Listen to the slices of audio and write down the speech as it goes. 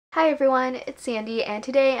Hi everyone, it's Sandy and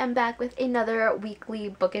today I'm back with another weekly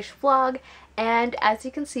bookish vlog, and as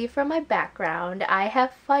you can see from my background, I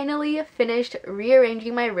have finally finished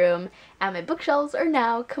rearranging my room and my bookshelves are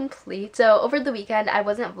now complete. So over the weekend I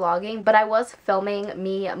wasn't vlogging, but I was filming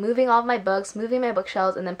me moving all of my books, moving my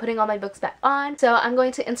bookshelves, and then putting all my books back on. So I'm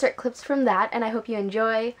going to insert clips from that and I hope you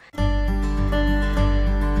enjoy.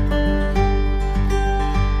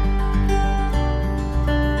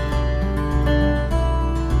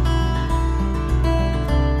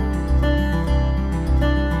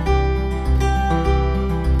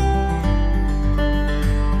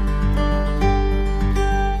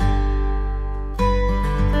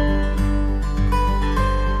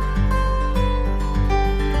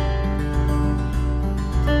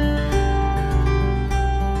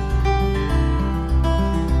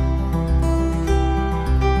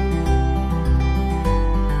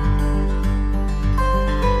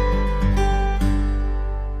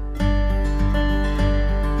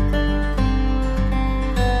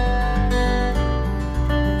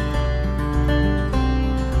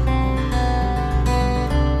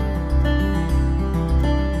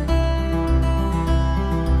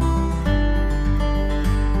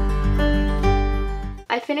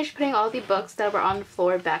 I finished putting all the books that were on the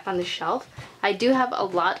floor back on the shelf. I do have a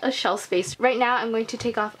lot of shelf space. Right now I'm going to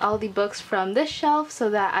take off all the books from this shelf so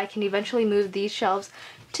that I can eventually move these shelves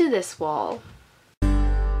to this wall.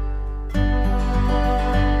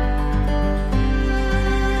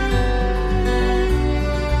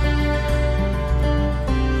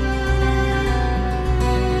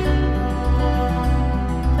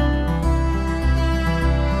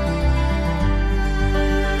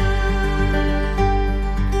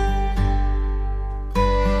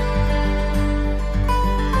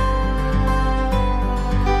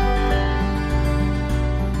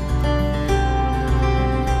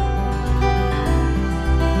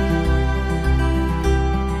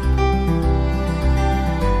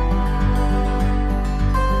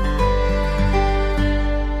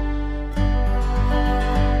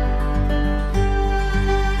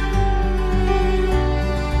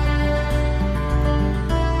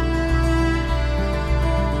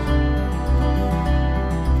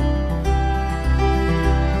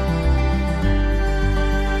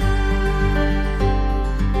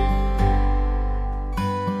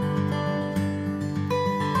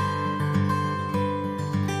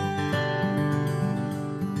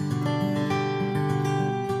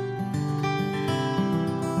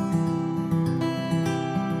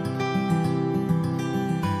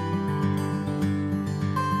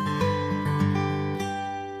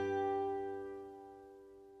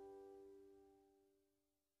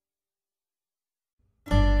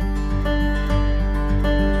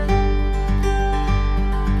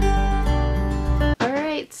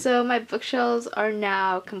 So my bookshelves are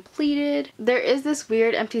now completed. There is this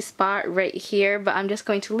weird empty spot right here, but I'm just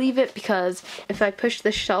going to leave it because if I push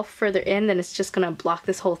the shelf further in, then it's just gonna block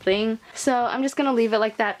this whole thing. So I'm just gonna leave it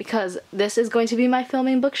like that because this is going to be my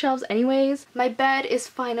filming bookshelves anyways. My bed is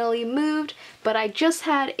finally moved, but I just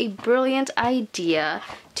had a brilliant idea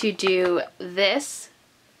to do this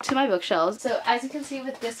to my bookshelves. So as you can see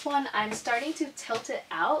with this one, I'm starting to tilt it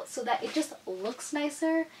out so that it just looks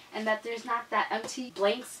nicer and that there's not that empty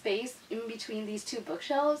blank space in between these two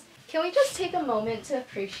bookshelves. Can we just take a moment to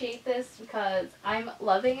appreciate this because I'm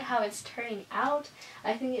loving how it's turning out.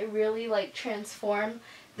 I think it really transformed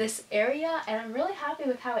this area and I'm really happy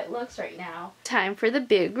with how it looks right now. Time for the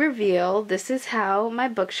big reveal. This is how my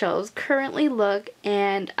bookshelves currently look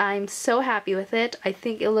and I'm so happy with it. I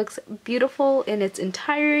think it looks beautiful in its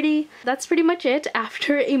entirety. That's pretty much it.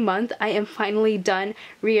 After a month I am finally done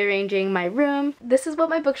rearranging my room. This is what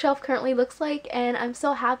my bookshelf currently looks like and I'm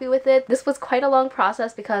so happy with it. This was quite a long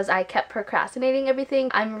process because I kept procrastinating everything.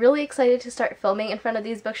 I'm really excited to start filming in front of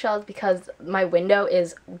these bookshelves because my window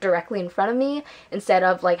is directly in front of me instead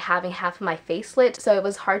of having half of my face lit, so it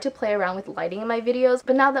was hard to play around with lighting in my videos,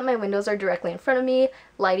 but now that my windows are directly in front of me,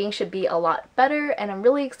 lighting should be a lot better and I'm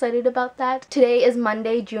really excited about that. Today is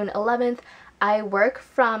Monday, June 11th. I work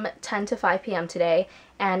from 10 to 5 p.m. today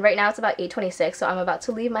and right now it's about 8:26, so I'm about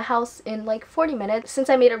to leave my house in 40 minutes. Since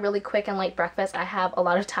I made a really quick and light breakfast, I have a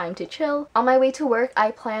lot of time to chill. On my way to work,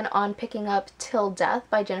 I plan on picking up Till Death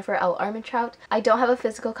by Jennifer L. Armentrout. I don't have a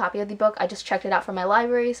physical copy of the book, I just checked it out from my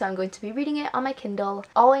library, so I'm going to be reading it on my Kindle.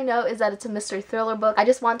 All I know is that it's a mystery thriller book. I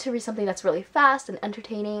just want to read something that's really fast and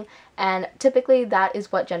entertaining, and typically that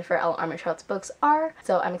is what Jennifer L. Armentrout's books are.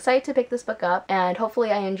 So I'm excited to pick this book up and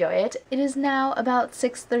hopefully I enjoy it. It is now about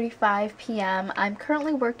 6:35 p.m. I'm currently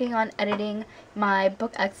currently working on editing my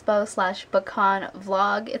Book Expo / BookCon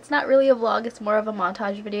vlog. It's not really a vlog, it's more of a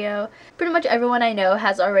montage video. Pretty much everyone I know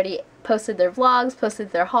has already posted their vlogs,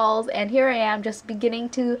 posted their hauls, and here I am just beginning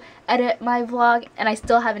to edit my vlog, and I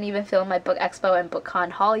still haven't even filmed my Book Expo and BookCon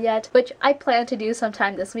haul yet, which I plan to do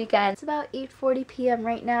sometime this weekend. It's about 8:40 p.m.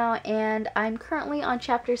 right now, and I'm currently on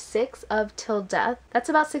chapter 6 of Till Death. That's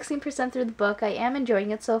about 16% through the book. I am enjoying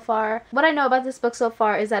it so far. What I know about this book so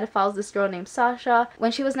far is that it follows this girl named Sasha.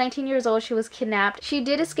 When she was 19 years old, she was kidnapped. She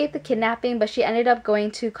did escape the kidnapping, but she ended up going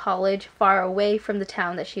to college far away from the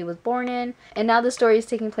town that she was born in, and now the story is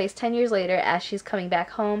taking place 10 years later as she's coming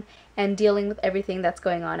back home and dealing with everything that's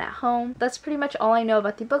going on at home. That's pretty much all I know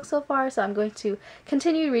about the book so far, so I'm going to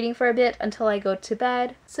continue reading for a bit until I go to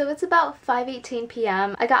bed. So it's about 5:18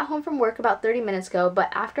 p.m. I got home from work about 30 minutes ago, but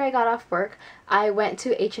after I got off work, I went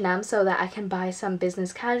to H&M so that I can buy some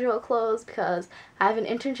business casual clothes because I have an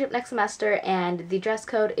internship next semester and the dress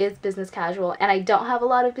code is business casual, and I don't have a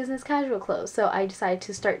lot of business casual clothes, so I decided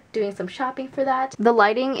to start doing some shopping for that. The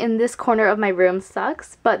lighting in this corner of my room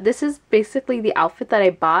sucks, but this is basically the outfit that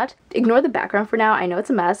I bought. Ignore the background for now. I know it's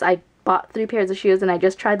a mess. I bought 3 pairs of shoes and I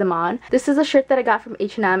just tried them on. This is a shirt that I got from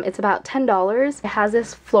H&M. It's about $10. It has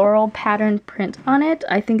this floral pattern print on it.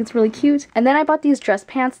 I think it's really cute. And then I bought these dress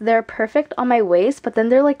pants. They're perfect on my waist, but then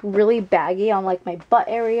they're like really baggy on like my butt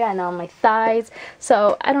area and on my thighs.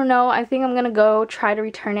 So I don't know. I think I'm gonna go try to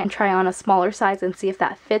return it and try on a smaller size and see if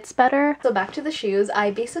that fits better. So back to the shoes. I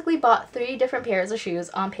basically bought 3 different pairs of shoes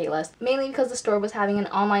on Payless, mainly because the store was having an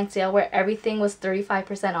online sale where everything was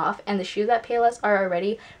 35% off, and the shoes at Payless are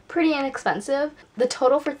already pretty inexpensive. The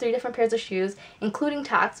total for 3 different pairs of shoes, including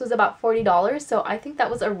tax, was about $40, so I think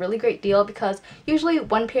that was a really great deal because usually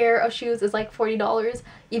one pair of shoes is like $40,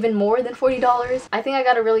 even more than $40. I think I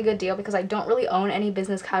got a really good deal because I don't really own any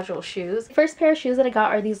business casual shoes. The first pair of shoes that I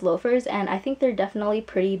got are these loafers, and I think they're definitely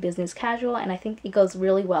pretty business casual, and I think it goes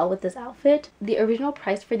really well with this outfit. The original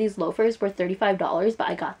price for these loafers were $35, but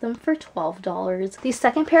I got them for $12. The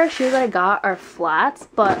second pair of shoes that I got are flats,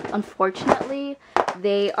 but unfortunately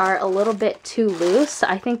they are a little bit too loose.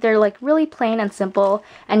 I think they're like really plain and simple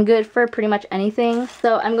and good for pretty much anything.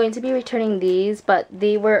 So I'm going to be returning these, but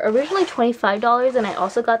they were originally $25 and I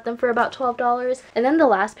also got them for about $12. And then the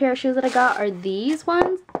last pair of shoes that I got are these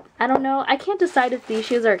ones. I don't know. I can't decide if these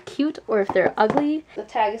shoes are cute or if they're ugly. The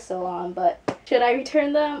tag is still on, but should I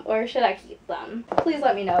return them or should I keep them? Please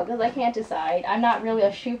let me know because I can't decide. I'm not really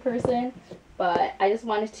a shoe person, but I just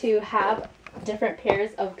wanted to have different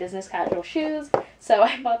pairs of business casual shoes, so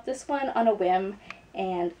I bought this one on a whim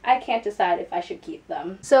and I can't decide if I should keep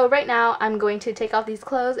them. So right now I'm going to take off these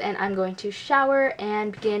clothes and I'm going to shower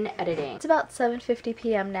and begin editing. It's about 7:50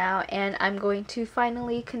 p.m. now and I'm going to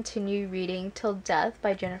finally continue reading Till Death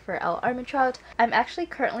by Jennifer L. Armentrout. I'm actually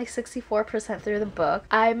currently 64% through the book.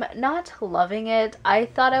 I'm not loving it. I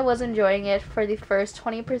thought I was enjoying it for the first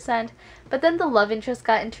 20%, but then the love interest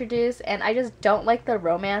got introduced and I just don't like the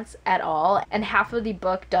romance at all, and half of the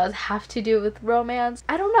book does have to do with romance.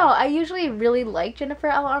 I don't know, I usually really like Jennifer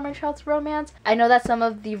L. Armentrout's romance. I know that some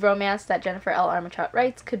of the romance that Jennifer L. Armentrout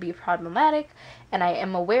writes could be problematic, and I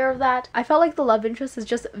am aware of that. I felt like the love interest is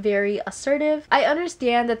just very assertive. I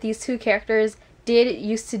understand that these 2 characters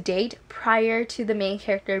used to date prior to the main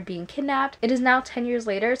character being kidnapped. It is now 10 years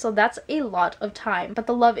later, so that's a lot of time. But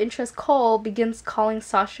the love interest Cole begins calling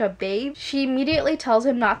Sasha babe. She immediately tells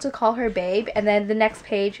him not to call her babe, and then the next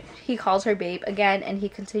page he calls her babe again and he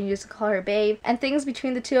continues to call her babe, and things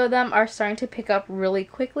between the 2 of them are starting to pick up really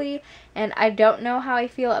quickly, and I don't know how I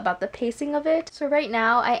feel about the pacing of it. So right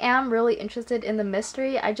now I am really interested in the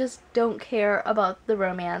mystery. I just don't care about the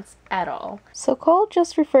romance at all. So Cole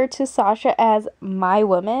just referred to Sasha as my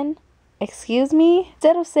woman. Excuse me?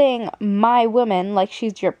 Instead of saying my woman like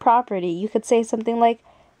she's your property, you could say something like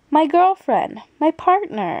my girlfriend, my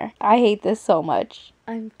partner. I hate this so much.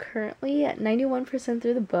 I'm currently at 91%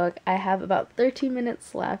 through the book. I have about 13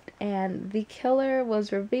 minutes left and the killer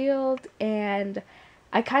was revealed, and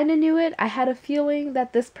I kind of knew it. I had a feeling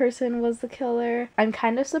that this person was the killer. I'm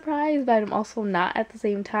kind of surprised, but I'm also not at the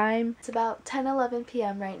same time. It's about 10:11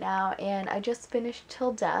 p.m. right now, and I just finished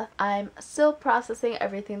Till Death. I'm still processing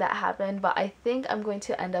everything that happened, but I think I'm going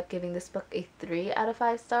to end up giving this book a 3 out of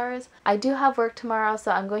 5 stars. I do have work tomorrow,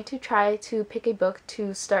 so I'm going to try to pick a book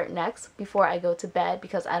to start next before I go to bed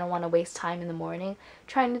because I don't want to waste time in the morning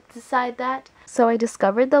trying to decide that. So I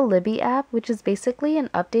discovered the Libby app, which is basically an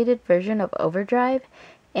updated version of Overdrive,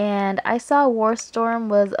 and I saw War Storm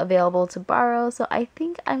was available to borrow, so I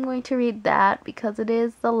think I'm going to read that because it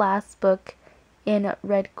is the last book in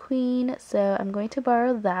Red Queen, so I'm going to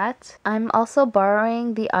borrow that. I'm also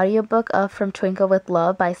borrowing the audiobook of From Twinkle with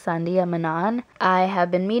Love by Sandy Manon. I have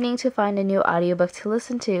been meaning to find a new audiobook to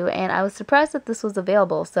listen to, and I was surprised that this was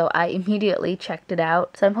available, so I immediately checked it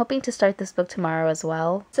out. So I'm hoping to start this book tomorrow as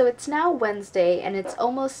well. So it's now Wednesday, and it's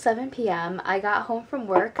almost 7 p.m. I got home from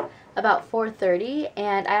work about 4:30,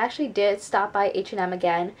 and I actually did stop by H&M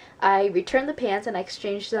again. I returned the pants and I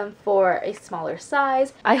exchanged them for a smaller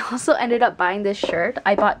size. I also ended up buying this shirt.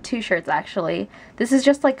 I bought 2 shirts actually. This is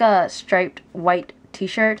just like a striped white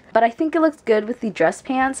t-shirt, but I think it looks good with the dress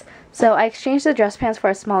pants, so I exchanged the dress pants for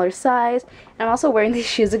a smaller size. And I'm also wearing these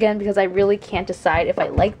shoes again because I really can't decide if I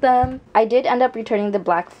like them. I did end up returning the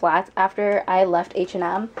black flats after I left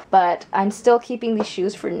H&M, but I'm still keeping these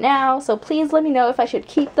shoes for now, so please let me know if I should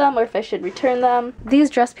keep them or if I should return them.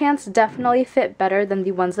 These dress pants definitely fit better than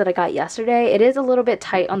the ones that I got yesterday. It is a little bit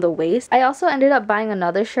tight on the waist. I also ended up buying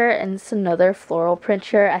another shirt, and it's another floral print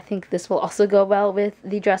shirt. I think this will also go well with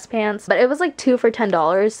the dress pants, but it was like 2 for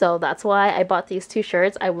 $10, so that's why I bought these 2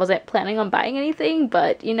 shirts. I wasn't planning on buying anything,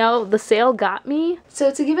 but you know, the sale got me.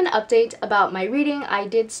 So to give an update about my reading, I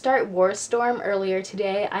did start War Storm earlier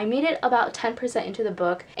today. I made it about 10% into the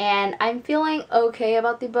book, and I'm feeling okay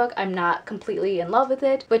about the book. I'm not completely in love with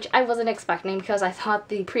it, which I wasn't expecting because I thought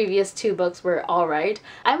the previous 2 books were alright.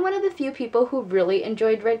 I'm one of the few people who really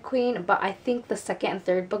enjoyed Red Queen, but I think the second and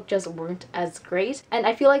third book just weren't as great, and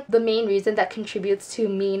I feel like the main reason that contributes to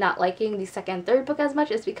me not liking the second and third book as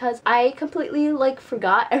much is because I completely like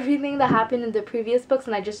forgot everything that happened in the previous books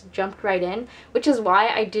and I just jumped right in, which is why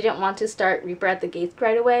I didn't want to start Reaper at the Gates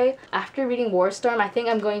right away. After reading War Storm, I think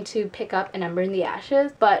I'm going to pick up An Ember in the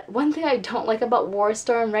Ashes, but one thing I don't like about War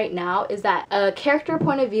Storm right now is that a character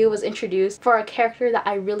point of view was introduced for a character that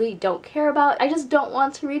I really don't care about. I just don't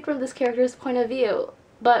want to read from this character's point of view,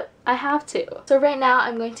 but I have to. So right now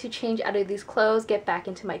I'm going to change out of these clothes, get back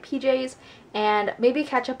into my PJs, and maybe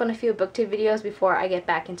catch up on a few booktube videos before I get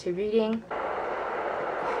back into reading.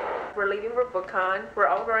 We're leaving for BookCon. We're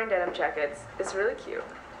all wearing denim jackets. It's really cute.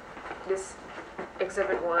 This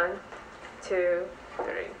exhibit 1, 2, 3.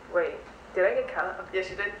 Wait, did I get caught? Yes,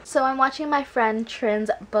 you did. So I'm watching my friend Trin's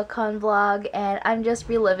BookCon vlog, and I'm just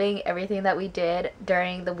reliving everything that we did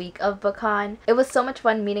during the week of BookCon. It was so much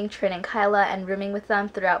fun meeting Trin and Kyla and rooming with them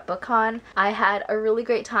throughout BookCon. I had a really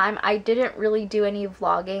great time. I didn't really do any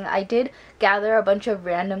vlogging. I did gather a bunch of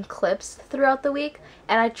random clips throughout the week,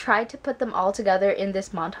 and I tried to put them all together in this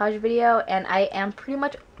montage video, and I am pretty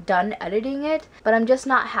much done editing it, but I'm just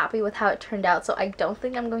not happy with how it turned out, so I don't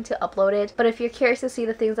think I'm going to upload it. But if you're curious to see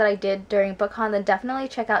the things that I did during BookCon, then definitely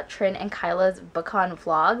check out Trin and Kyla's BookCon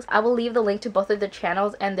vlogs. I will leave the link to both of their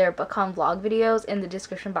channels and their BookCon vlog videos in the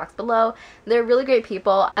description box below. They're really great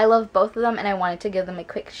people. I love both of them, and I wanted to give them a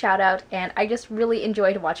quick shout out, and I just really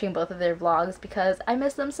enjoyed watching both of their vlogs because I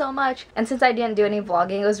miss them so much. And since I didn't do any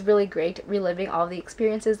vlogging, it was really great reliving all the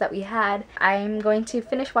experiences that we had. I'm going to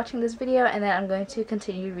finish watching this video, and then I'm going to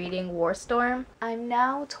continue reading War Storm. I'm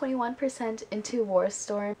now 21% into War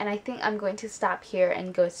Storm, and I think I'm going to stop here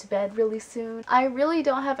and go to bed really soon. I really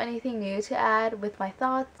don't have anything new to add with my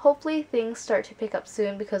thoughts. Hopefully things start to pick up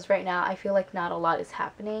soon because right now I feel like not a lot is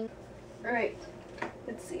happening. Alright,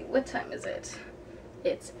 let's see, what time is it?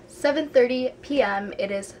 It's 7:30 p.m.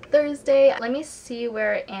 It is Thursday. Let me see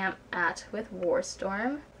where I am at with War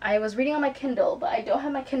Storm. I was reading on my Kindle, but I don't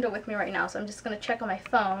have my Kindle with me right now, so I'm just going to check on my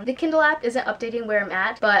phone. The Kindle app isn't updating where I'm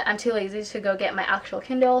at, but I'm too lazy to go get my actual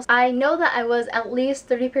Kindles. I know that I was at least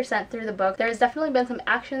 30% through the book. There's definitely been some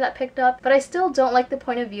action that picked up, but I still don't like the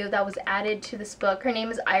point of view that was added to this book. Her name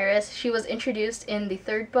is Iris. She was introduced in the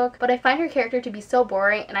 3rd book, but I find her character to be so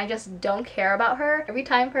boring, and I just don't care about her. Every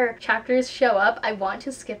time her chapters show up, I want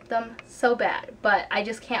to skip them so bad, but I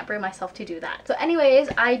just can't bring myself to do that. So anyways,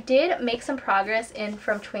 I did make some progress in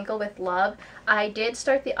From Twinkle with Love. I did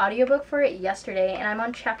start the audiobook for it yesterday, and I'm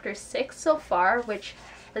on chapter 6 so far, which,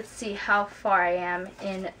 let's see how far I am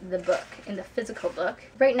in the book, in the physical book.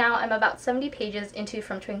 Right now I'm about 70 pages into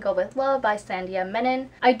From Twinkle with Love by Sandy Manon.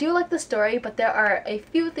 I do like the story, but there are a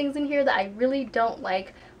few things in here that I really don't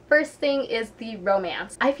like. First thing is the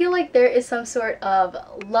romance. I feel like there is some sort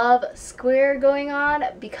of love square going on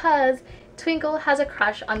because Twinkle has a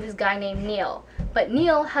crush on this guy named Neil. But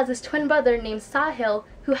Neil has his twin brother named Sahil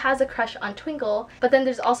who has a crush on Twinkle. But then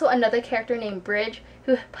there's also another character named Bridge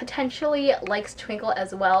who potentially likes Twinkle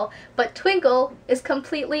as well. But Twinkle is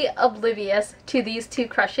completely oblivious to these two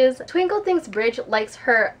crushes. Twinkle thinks Bridge likes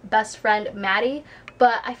her best friend Maddie,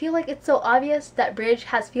 but I feel like it's so obvious that Bridge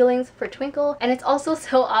has feelings for Twinkle, and it's also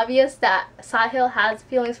so obvious that Sahil has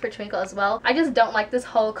feelings for Twinkle as well. I just don't like this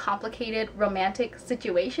whole complicated romantic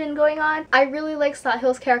situation going on. I really like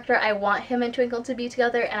Sahil's character. I want him and Twinkle to be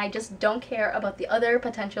together, and I just don't care about the other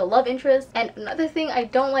potential love interests. And another thing I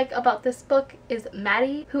don't like about this book is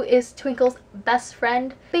Maddie, who is Twinkle's best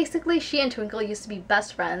friend. Basically, she and Twinkle used to be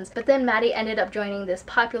best friends, but then Maddie ended up joining this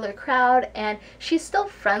popular crowd, and she's still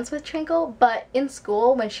friends with Twinkle, but in school,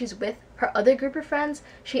 when she's with her other group of friends,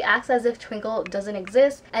 she acts as if Twinkle doesn't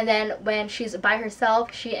exist, and then when she's by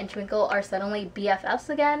herself, she and Twinkle are suddenly BFFs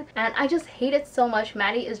again, and I just hate it so much.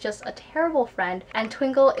 Maddie is just a terrible friend, and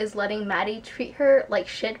Twinkle is letting Maddie treat her like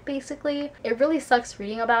shit, basically. It really sucks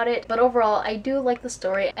reading about it, but overall, I do like the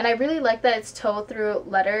story, and I really like that it's told through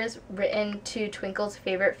letters written to Twinkle's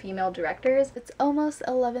favorite female directors. It's almost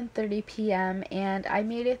 11:30 p.m. and I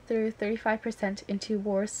made it through 35% into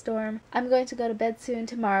War Storm. I'm going to go to bed soon.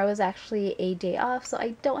 Tomorrow is actually a day off, so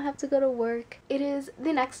I don't have to go to work. It is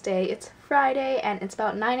the next day. It's Friday and it's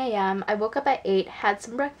about 9 a.m. I woke up at 8, had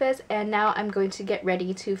some breakfast, and now I'm going to get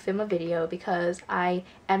ready to film a video because I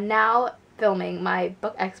am now filming my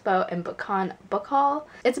Book Expo and BookCon book haul.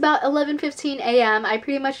 It's about 11:15 a.m. I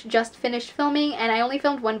pretty much just finished filming, and I only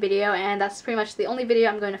filmed one video, and that's pretty much the only video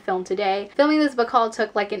I'm going to film today. Filming this book haul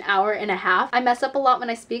took like an hour and a half. I mess up a lot when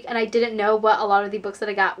I speak, and I didn't know what a lot of the books that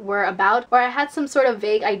I got were about, or I had some sort of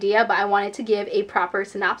vague idea, but I wanted to give a proper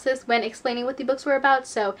synopsis when explaining what the books were about,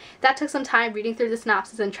 so that took some time reading through the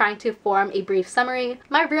synopsis and trying to form a brief summary.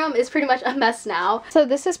 My room is pretty much a mess now. So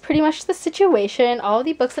this is pretty much the situation. All of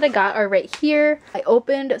the books that I got are right here. I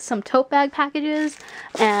opened some tote bag packages,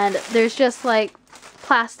 and there's just like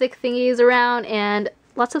plastic thingies around and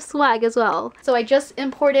lots of swag as well. So I just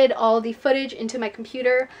imported all the footage into my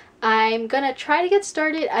computer. I'm gonna try to get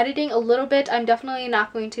started editing a little bit. I'm definitely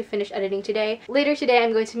not going to finish editing today. Later today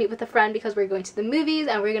I'm going to meet with a friend because we're going to the movies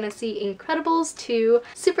and we're gonna see Incredibles 2.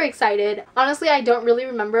 Super excited. Honestly, I don't really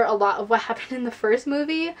remember a lot of what happened in the first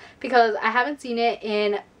movie because I haven't seen it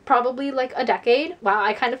in probably like a decade. Wow,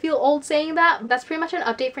 I kind of feel old saying that. That's pretty much an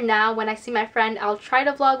update for now. When I see my friend, I'll try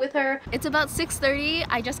to vlog with her. It's about 6:30.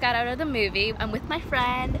 I just got out of the movie. I'm with my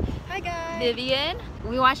friend. Hi guys! Vivian.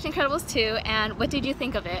 We watched Incredibles 2, and what did you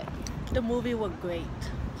think of it? The movie was great.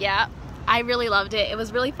 Yeah, I really loved it. It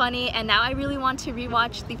was really funny, and now I really want to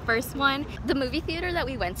rewatch the first one. The movie theater that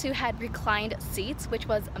we went to had reclined seats, which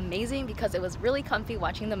was amazing because it was really comfy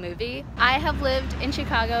watching the movie. I have lived in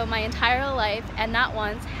Chicago my entire life, and not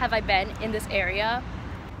once have I been in this area.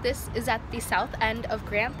 This is at the south end of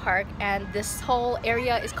Grant Park, and this whole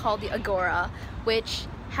area is called the Agora, which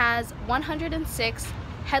has 106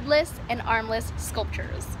 headless and armless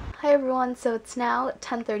sculptures. Hi everyone, so it's now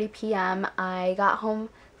 10:30 p.m. I got home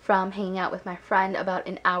from hanging out with my friend about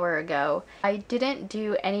an hour ago. I didn't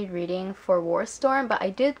do any reading for War Storm, but I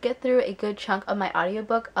did get through a good chunk of my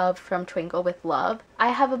audiobook of From Twinkle with Love. I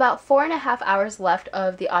have about 4.5 hours left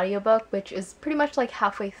of the audiobook, which is pretty much like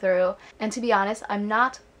halfway through, and to be honest, I'm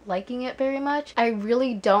not liking it very much. I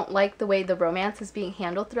really don't like the way the romance is being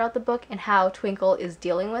handled throughout the book and how Twinkle is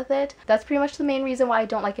dealing with it. That's pretty much the main reason why I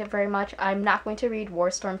don't like it very much. I'm not going to read War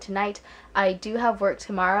Storm tonight. I do have work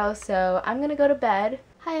tomorrow, so I'm gonna go to bed.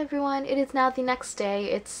 Hi everyone, it is now the next day.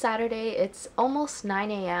 It's Saturday, it's almost 9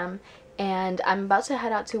 a.m. and I'm about to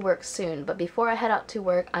head out to work soon, but before I head out to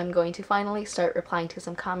work, I'm going to finally start replying to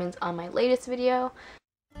some comments on my latest video.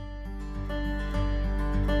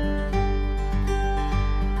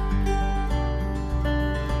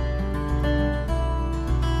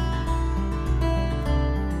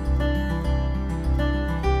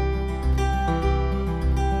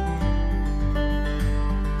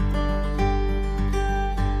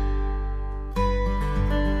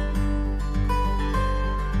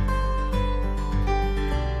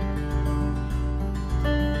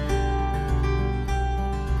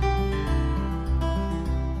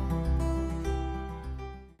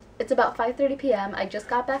 It's about 5:30 p.m. I just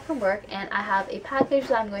got back from work and I have a package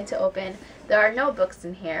that I'm going to open. There are no books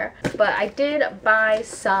in here, but I did buy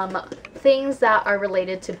some things that are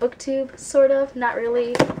related to BookTube, sort of, not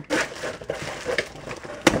really.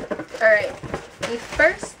 Alright, the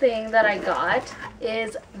first thing that I got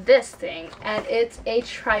is this thing, and it's a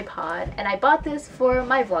tripod, and I bought this for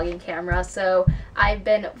my vlogging camera. So I've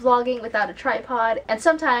been vlogging without a tripod, and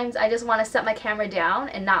sometimes I just want to set my camera down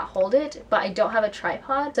and not hold it, but I don't have a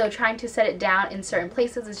tripod, so trying to set it down in certain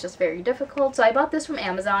places is just very difficult. So I bought this from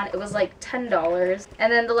Amazon. It was like $10.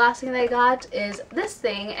 And then the last thing that I got is this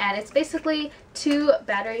thing, and it's basically 2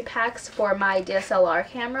 battery packs for my DSLR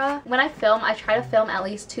camera. When I film, I try to film at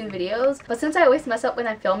least 2 videos, but since I always mess up when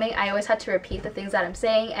I'm filming, I always have to repeat the things that I'm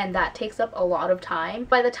saying, and that takes up a lot of time.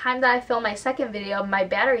 By the time that I film my second video, my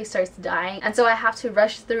battery starts dying, and so I have to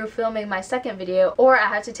rush through filming my second video, or I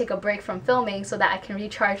have to take a break from filming so that I can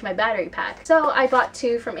recharge my battery pack. So I bought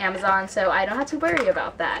 2 from Amazon, so I don't have to worry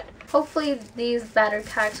about that. Hopefully these battery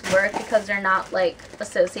packs work because they're not like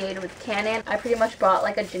associated with Canon. I pretty much bought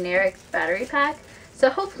like a generic battery pack. So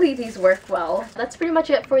hopefully these work well. That's pretty much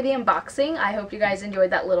it for the unboxing. I hope you guys enjoyed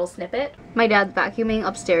that little snippet. My dad's vacuuming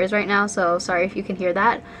upstairs right now, so sorry if you can hear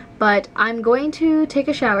that. But I'm going to take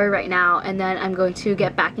a shower right now, and then I'm going to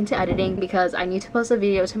get back into editing because I need to post a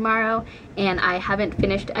video tomorrow, and I haven't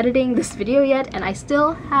finished editing this video yet, and I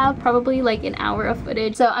still have probably like an hour of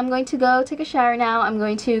footage. So I'm going to go take a shower now. I'm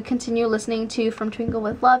going to continue listening to From Twinkle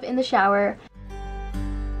with Love in the shower.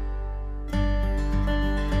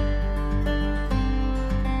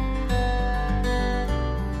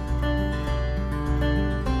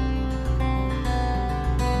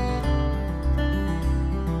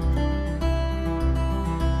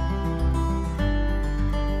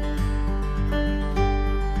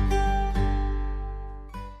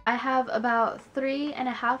 I have about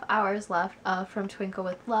 3.5 hours left of From Twinkle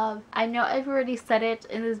with Love. I know I've already said it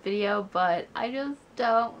in this video, but I just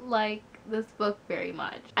don't like this book very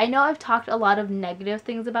much. I know I've talked a lot of negative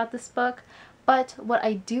things about this book, but what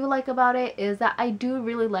I do like about it is that I do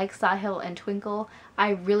really like Sahil and Twinkle.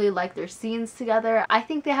 I really like their scenes together. I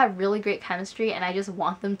think they have really great chemistry, and I just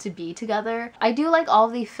want them to be together. I do like all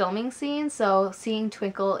the filming scenes, so seeing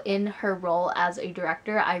Twinkle in her role as a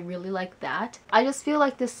director, I really like that. I just feel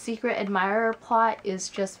like this secret admirer plot is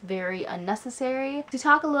just very unnecessary. To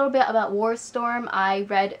talk a little bit about War Storm, I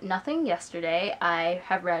read nothing yesterday. I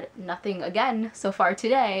have read nothing again so far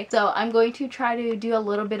today, so I'm going to try to do a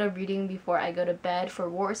little bit of reading before I go to bed for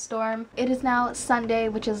War Storm. It is now Sunday,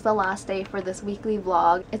 which is the last day for this weekly vlog.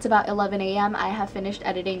 It's about 11 a.m. I have finished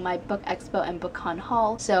editing my Book Expo and BookCon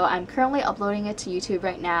haul, so I'm currently uploading it to YouTube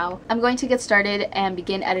right now. I'm going to get started and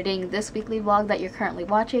begin editing this weekly vlog that you're currently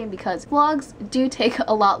watching, because vlogs do take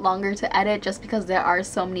a lot longer to edit just because there are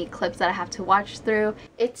so many clips that I have to watch through.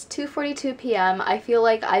 It's 2:42 p.m. I feel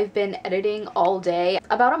like I've been editing all day.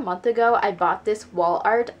 About a month ago, I bought this wall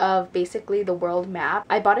art of basically the world map.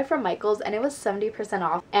 I bought it from Michael's and it was 70%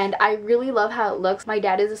 off, and I really love how it looks. My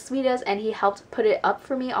dad is the sweetest, and he helped put it up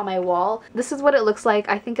for me on my wall. This is what it looks like.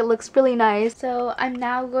 I think it looks really nice. So I'm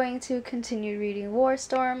now going to continue reading War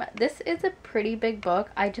Storm. This is a pretty big book.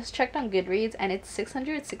 I just checked on Goodreads and it's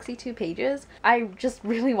 662 pages. I just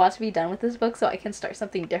really want to be done with this book so I can start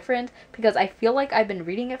something different, because I feel like I've been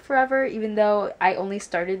reading it forever even though I only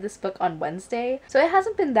started this book on Wednesday. So it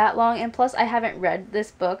hasn't been that long, and plus I haven't read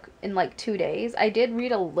this book in like 2 days. I did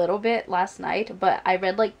read a little bit last night, but I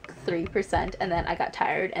read like 3% and then I got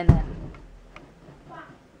tired, and then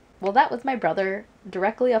well, that was my brother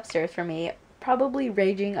directly upstairs from me, probably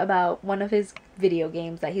raging about one of his video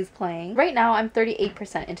games that he's playing. Right now I'm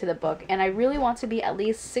 38% into the book, and I really want to be at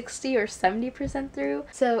least 60 or 70% through.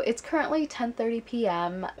 So it's currently 10:30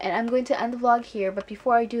 p.m. and I'm going to end the vlog here, but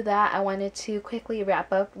before I do that, I wanted to quickly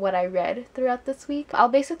wrap up what I read throughout this week. I'll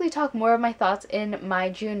basically talk more of my thoughts in my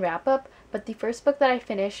June wrap up, but the first book that I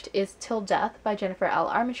finished is Till Death by Jennifer L.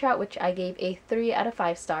 Armentrout, which I gave a 3 out of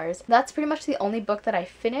 5 stars. That's pretty much the only book that I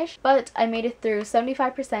finished, but I made it through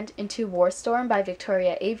 75% into War Storm by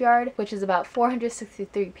Victoria Aveyard, which is about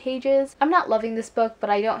 463 pages. I'm not loving this book, but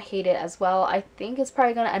I don't hate it as well. I think it's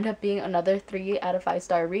probably going to end up being another 3 out of 5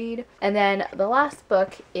 star read. And then the last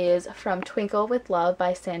book is From Twinkle with Love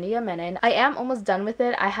by Sandy Menon. I am almost done with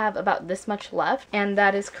it. I have about this much left, and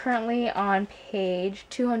that is currently on page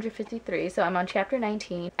 253. So I'm on chapter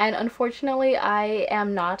 19, and unfortunately I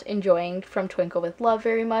am not enjoying From Twinkle with Love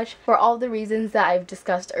very much for all the reasons that I've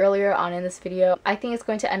discussed earlier on in this video. I think it's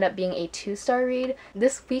going to end up being a 2-star read.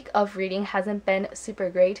 This week of reading hasn't been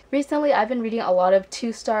super great. Recently I've been reading a lot of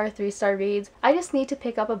 2-star, 3-star reads. I just need to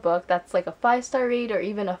pick up a book that's like a 5-star read or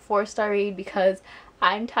even a 4-star read, because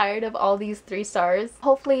I'm tired of all these 3 stars.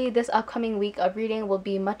 Hopefully this upcoming week of reading will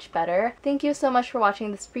be much better. Thank you so much for watching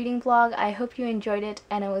this reading vlog. I hope you enjoyed it,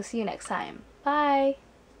 and I will see you next time. Bye!